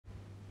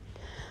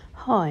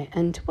Hi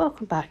and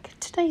welcome back.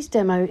 Today's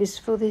demo is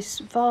for this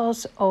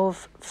vase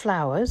of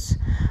flowers.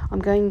 I'm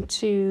going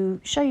to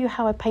show you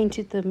how I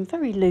painted them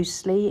very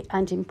loosely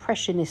and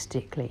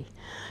impressionistically.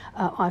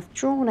 I've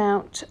drawn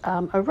out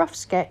a rough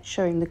sketch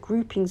showing the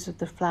groupings of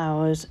the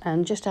flowers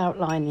and just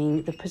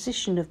outlining the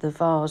position of the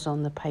vase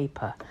on the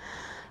paper.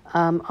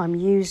 I'm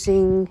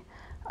using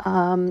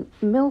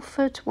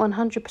Milford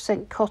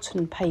 100%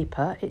 cotton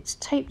paper. It's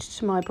taped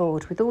to my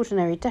board with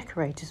ordinary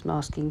decorator's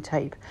masking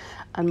tape,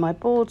 and my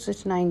board's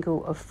at an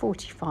angle of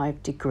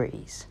 45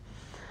 degrees.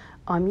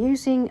 I'm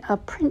using a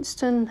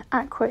Princeton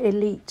Aqua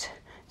Elite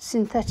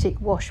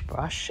synthetic wash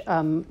brush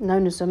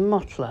known as a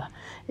Mottler.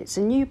 It's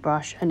a new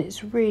brush and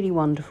it's really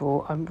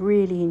wonderful. I'm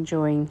really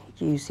enjoying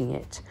using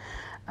it,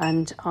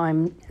 and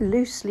I'm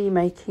loosely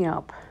making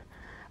up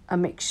a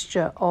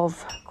mixture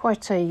of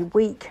quite a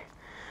weak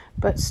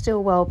but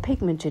still well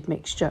pigmented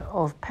mixture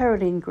of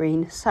perylene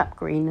green, sap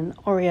green and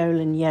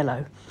aureolin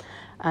yellow.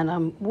 And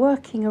I'm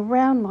working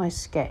around my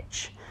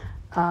sketch,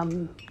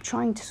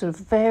 trying to sort of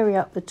vary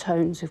up the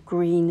tones of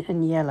green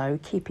and yellow,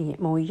 keeping it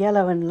more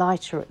yellow and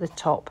lighter at the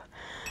top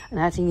and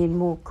adding in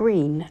more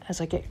green as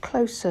I get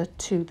closer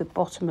to the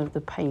bottom of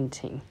the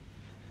painting.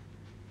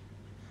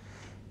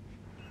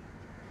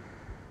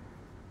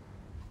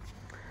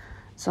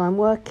 So I'm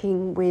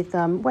working with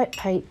wet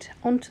paint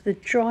onto the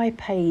dry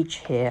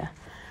page here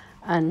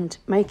and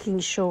making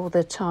sure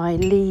that I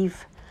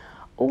leave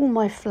all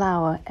my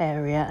flower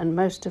area and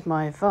most of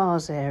my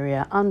vase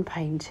area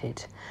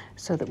unpainted,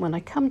 so that when I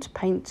come to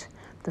paint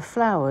the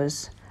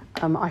flowers,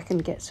 I can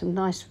get some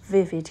nice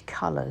vivid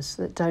colours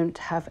that don't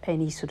have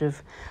any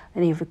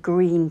of a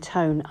green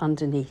tone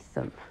underneath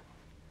them.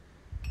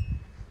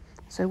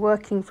 So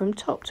working from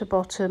top to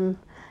bottom,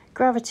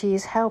 gravity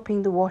is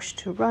helping the wash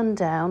to run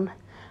down.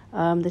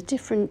 The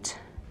different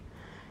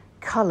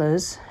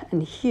colours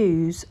and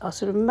hues are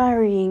sort of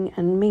marrying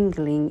and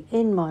mingling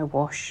in my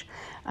wash,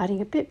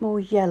 adding a bit more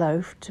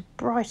yellow to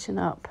brighten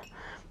up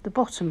the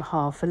bottom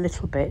half a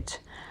little bit,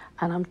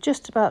 and I'm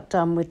just about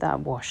done with that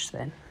wash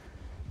then.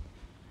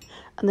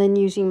 And then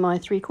using my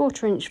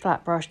 3/4 inch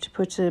flat brush to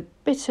put a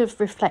bit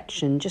of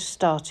reflection just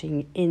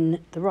starting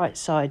in the right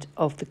side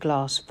of the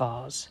glass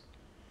vase.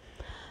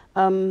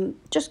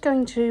 Just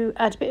going to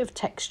add a bit of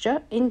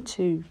texture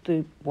into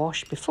the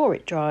wash before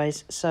it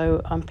dries,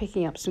 so I'm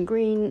picking up some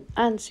green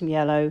and some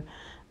yellow,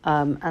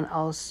 and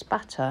I'll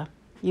spatter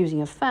using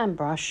a fan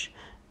brush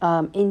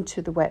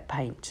into the wet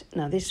paint.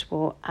 Now this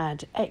will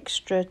add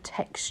extra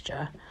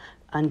texture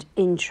and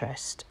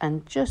interest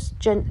and just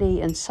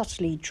gently and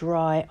subtly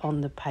dry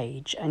on the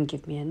page and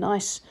give me a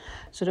nice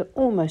sort of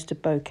almost a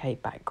bouquet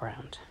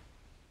background.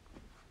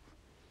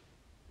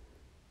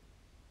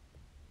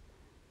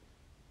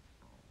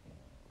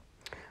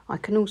 I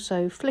can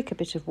also flick a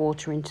bit of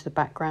water into the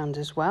background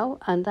as well,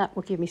 and that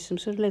will give me some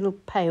sort of little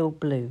pale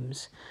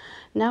blooms.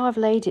 Now I've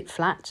laid it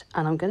flat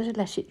and I'm going to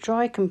let it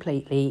dry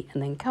completely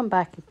and then come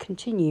back and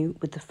continue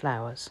with the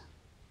flowers.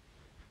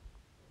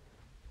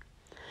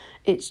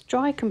 It's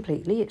dry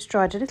completely. It's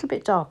dried a little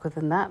bit darker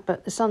than that,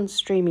 but the sun's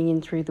streaming in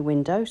through the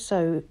window,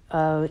 so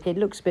it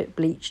looks a bit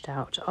bleached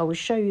out. I will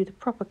show you the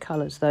proper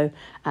colours though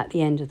at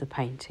the end of the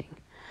painting.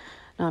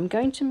 Now I'm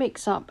going to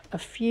mix up a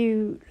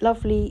few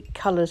lovely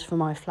colours for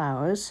my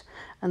flowers,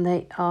 and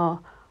they are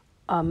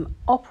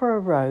Opera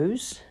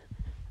Rose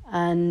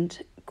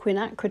and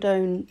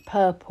Quinacridone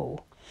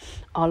Purple.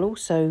 I'll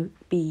also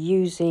be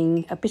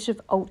using a bit of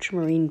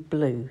ultramarine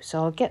blue,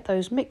 so I'll get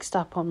those mixed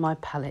up on my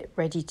palette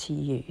ready to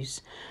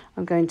use.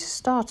 I'm going to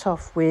start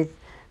off with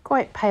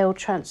quite pale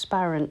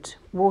transparent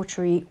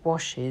watery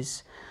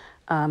washes,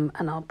 and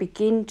I'll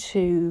begin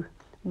to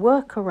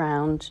work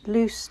around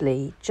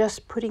loosely,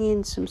 just putting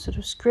in some sort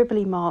of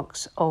scribbly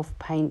marks of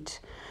paint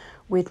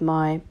with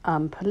my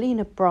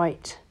Polina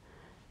Bright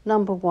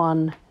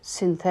 #1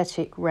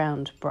 synthetic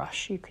round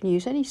brush. You can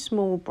use any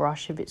small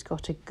brush if it's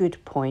got a good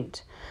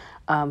point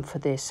for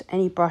this,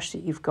 any brush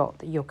that you've got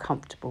that you're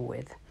comfortable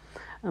with.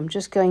 I'm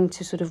just going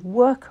to sort of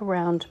work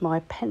around my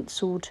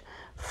penciled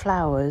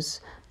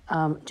flowers,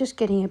 just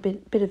getting a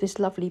bit of this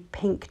lovely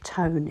pink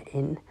tone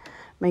in,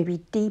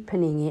 maybe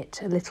deepening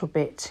it a little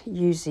bit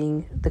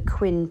using the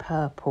Quin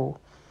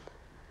Purple.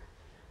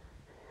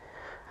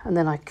 And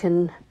then I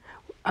can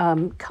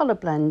colour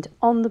blend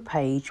on the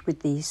page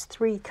with these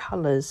three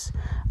colours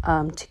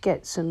to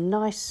get some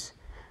nice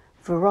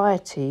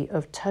variety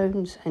of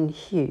tones and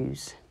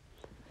hues.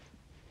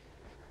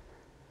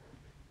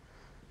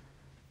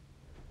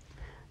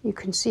 You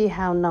can see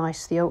how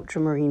nice the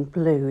ultramarine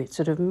blue, it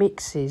sort of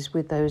mixes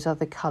with those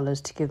other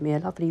colours to give me a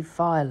lovely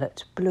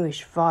violet,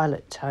 bluish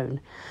violet tone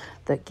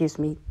that gives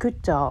me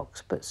good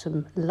darks but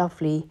some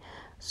lovely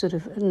sort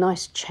of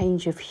nice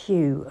change of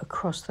hue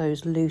across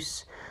those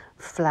loose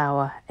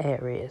flower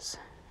areas.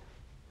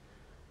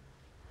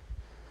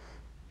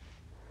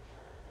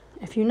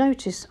 If you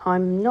notice,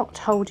 I'm not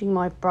holding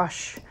my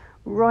brush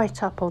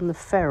right up on the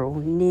ferrule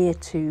near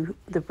to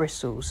the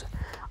bristles.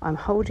 I'm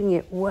holding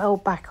it well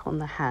back on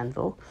the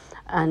handle,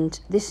 and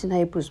this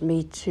enables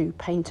me to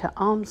paint at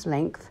arm's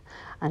length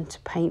and to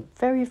paint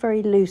very,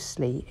 very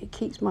loosely. It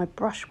keeps my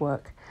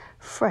brushwork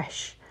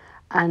fresh,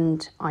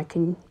 and I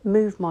can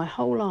move my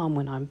whole arm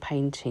when I'm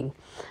painting,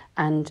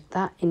 and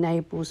that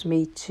enables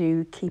me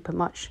to keep a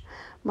much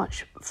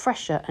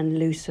fresher and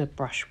looser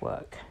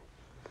brushwork.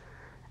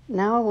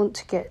 Now I want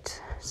to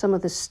get some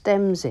of the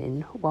stems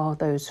in while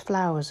those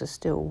flowers are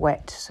still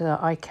wet, so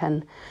that I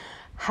can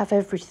have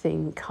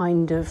everything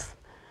kind of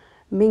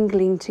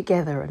mingling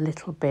together a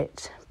little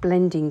bit,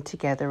 blending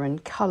together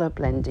and colour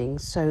blending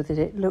so that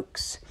it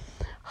looks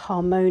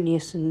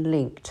harmonious and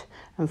linked.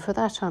 And for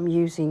that I'm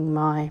using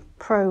my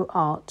Pro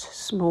Art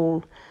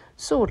small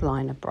sword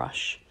liner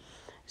brush.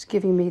 It's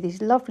giving me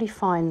these lovely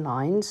fine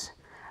lines.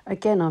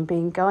 Again, I'm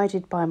being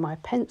guided by my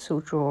pencil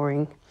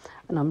drawing,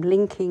 and I'm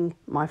linking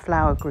my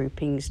flower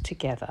groupings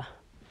together.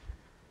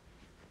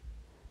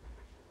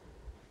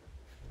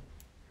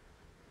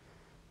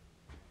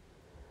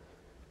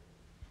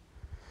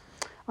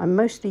 I'm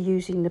mostly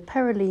using the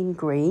perylene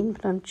green,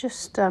 but I'm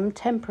just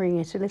tempering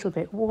it a little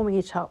bit, warming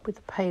it up with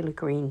the paler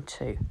green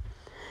too.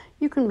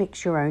 You can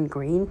mix your own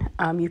green.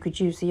 You could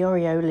use the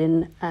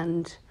aureolin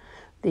and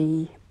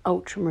the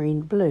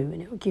ultramarine blue,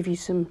 and it will give you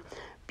some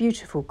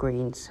beautiful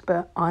greens,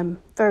 but I'm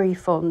very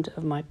fond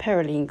of my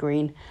perylene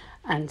green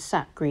and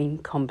sap green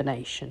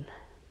combination.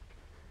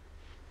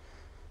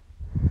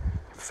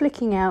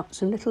 Flicking out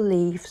some little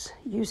leaves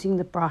using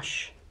the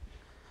brush,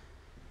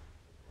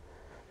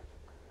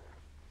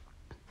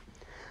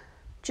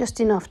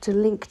 just enough to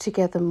link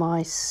together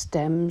my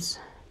stems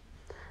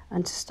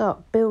and to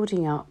start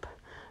building up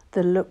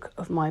the look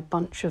of my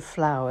bunch of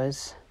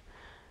flowers.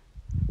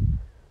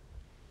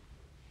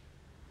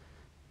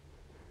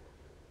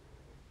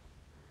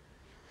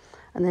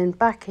 And then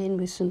back in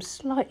with some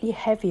slightly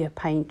heavier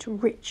paint,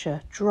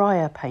 richer,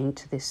 drier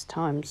paint this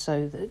time,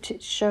 so that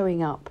it's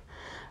showing up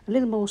a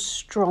little more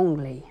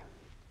strongly.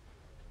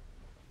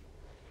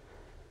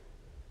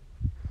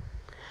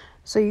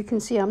 So you can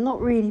see I'm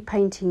not really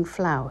painting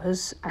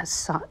flowers as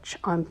such,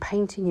 I'm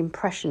painting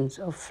impressions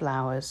of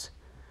flowers.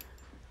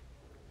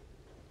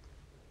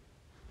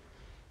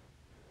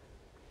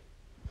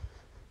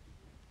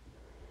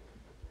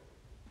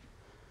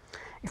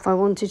 If I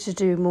wanted to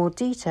do more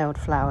detailed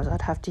flowers,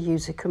 I'd have to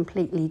use a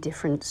completely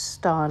different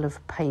style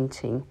of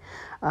painting.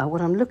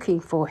 What I'm looking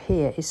for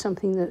here is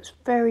something that's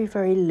very,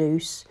 very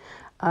loose,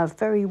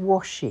 very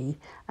washy,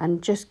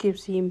 and just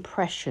gives the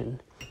impression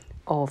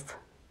of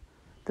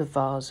the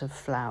vase of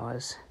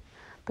flowers,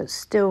 but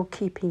still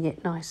keeping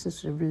it nice and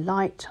sort of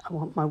light. I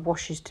want my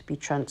washes to be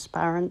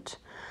transparent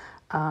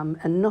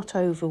and not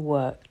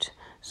overworked.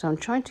 So I'm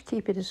trying to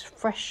keep it as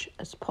fresh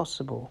as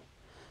possible.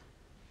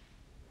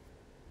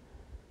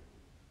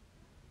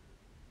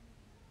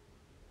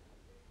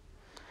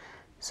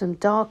 Some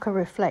darker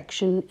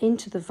reflection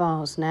into the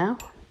vase now,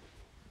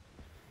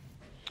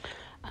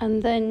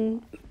 and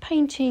then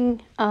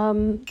painting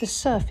the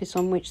surface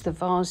on which the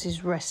vase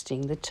is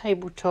resting, the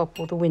tabletop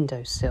or the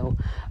windowsill,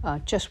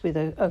 just with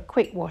a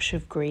quick wash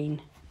of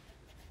green.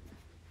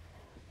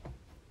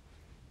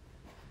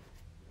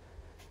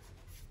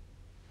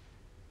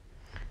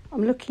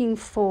 I'm looking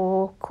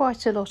for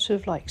quite a lot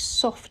of like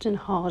soft and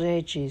hard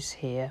edges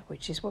here,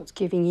 which is what's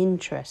giving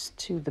interest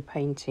to the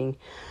painting.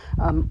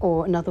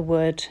 Or another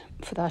word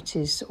for that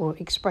is, or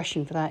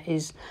expression for that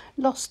is,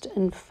 lost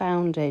and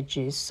found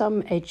edges.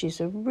 Some edges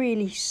are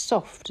really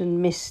soft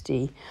and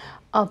misty.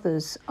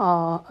 Others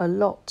are a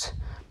lot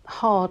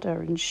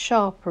harder and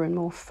sharper and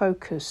more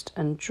focused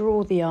and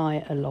draw the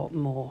eye a lot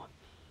more.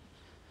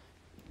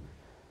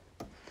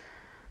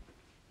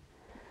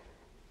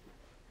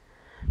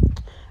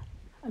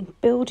 And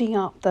building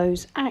up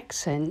those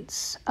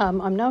accents,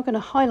 I'm now going to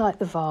highlight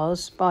the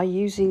vase by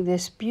using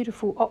this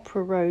beautiful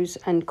Opera Rose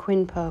and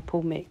Quin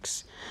Purple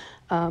mix,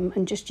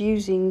 and just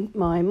using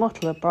my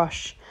modeler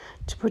brush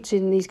to put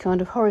in these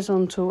kind of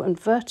horizontal and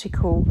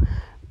vertical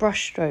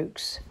brush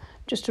strokes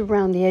just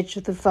around the edge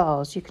of the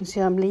vase. You can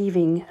see I'm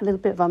leaving a little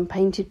bit of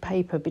unpainted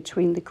paper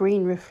between the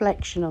green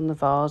reflection on the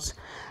vase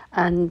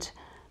and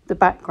the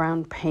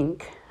background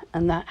pink,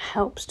 and that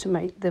helps to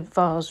make the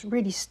vase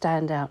really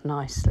stand out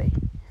nicely,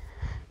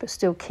 but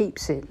still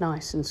keeps it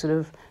nice and sort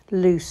of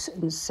loose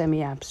and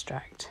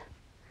semi-abstract.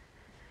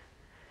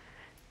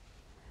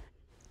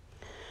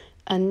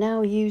 And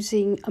now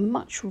using a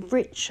much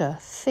richer,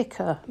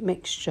 thicker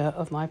mixture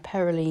of my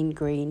perylene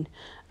green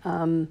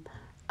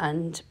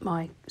and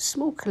my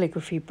small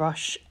calligraphy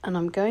brush, and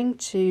I'm going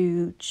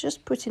to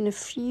just put in a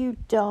few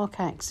dark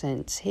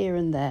accents here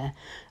and there,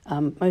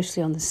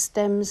 mostly on the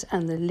stems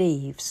and the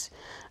leaves,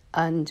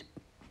 and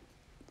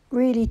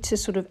really to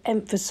sort of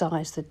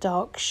emphasize the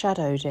dark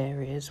shadowed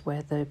areas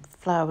where the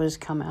flowers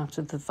come out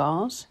of the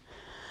vase,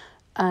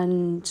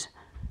 and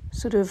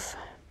sort of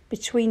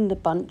between the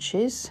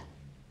bunches,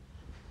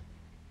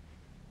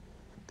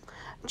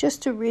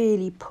 just to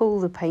really pull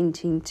the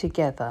painting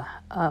together.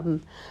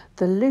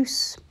 The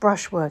loose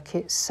brushwork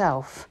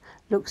itself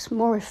looks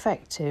more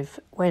effective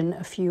when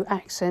a few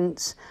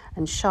accents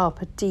and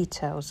sharper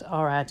details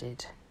are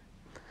added.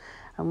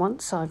 And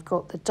once I've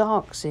got the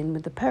darks in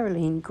with the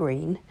perylene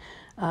green,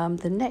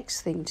 The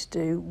next thing to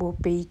do will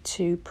be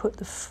to put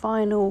the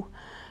final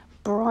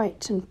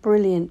bright and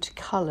brilliant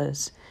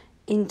colours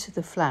into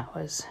the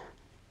flowers,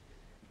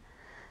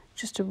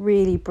 just to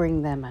really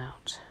bring them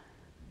out.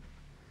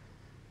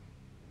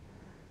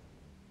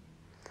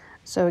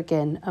 So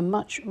again, a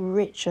much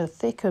richer,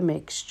 thicker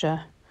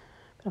mixture.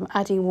 I'm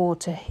adding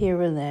water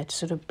here and there to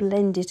sort of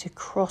blend it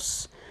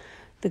across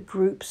the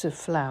groups of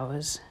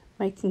flowers,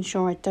 making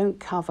sure I don't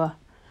cover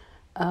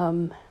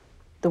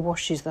the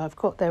washes that I've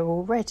got there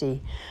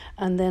already.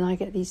 And then I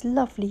get these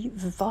lovely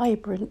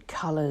vibrant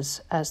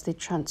colours as the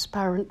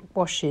transparent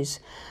washes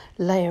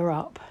layer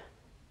up.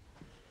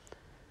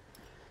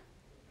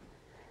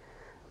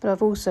 But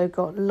I've also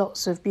got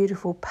lots of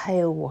beautiful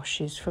pale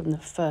washes from the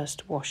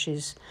first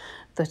washes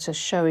that are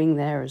showing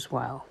there as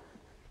well.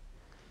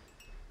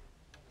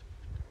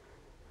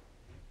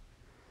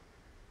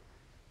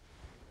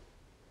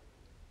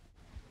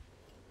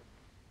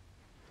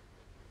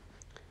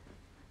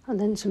 And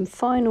then some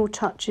final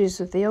touches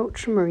of the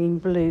ultramarine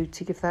blue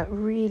to give that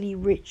really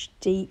rich,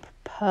 deep,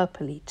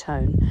 purpley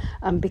tone.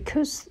 And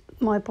because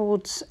my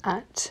board's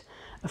at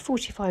a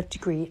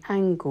 45-degree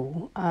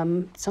angle,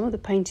 some of the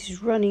paint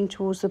is running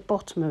towards the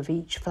bottom of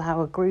each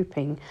flower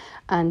grouping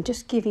and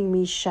just giving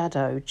me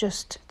shadow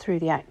just through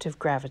the act of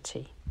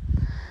gravity.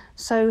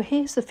 So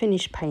here's the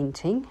finished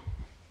painting.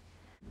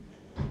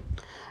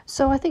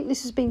 So I think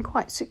this has been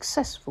quite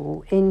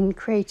successful in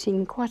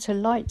creating quite a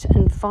light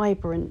and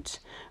vibrant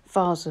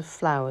vase of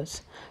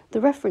flowers.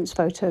 The reference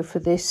photo for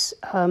this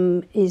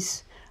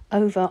is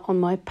over on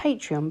my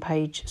Patreon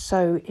page,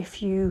 so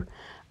if you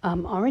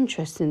are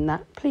interested in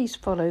that, please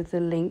follow the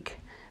link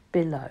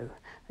below.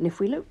 And if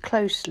we look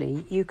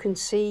closely, you can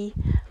see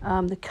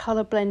the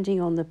colour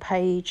blending on the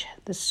page,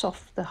 the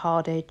soft, the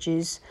hard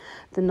edges,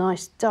 the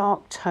nice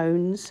dark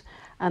tones,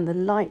 and the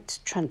light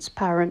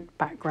transparent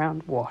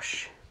background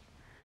wash.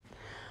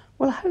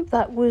 Well, I hope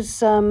that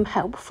was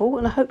helpful,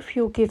 and I hope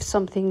you'll give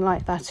something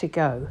like that a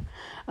go.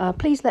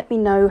 Please let me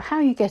know how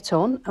you get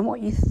on and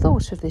what you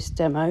thought of this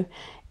demo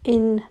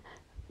in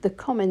the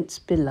comments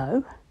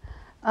below.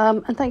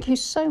 And thank you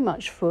so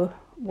much for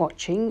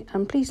watching,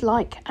 and please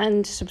like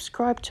and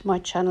subscribe to my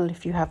channel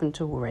if you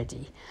haven't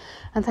already.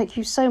 And thank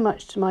you so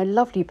much to my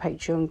lovely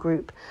Patreon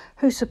group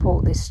who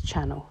support this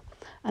channel.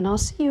 And I'll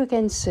see you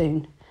again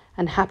soon,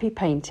 and happy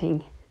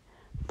painting.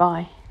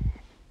 Bye.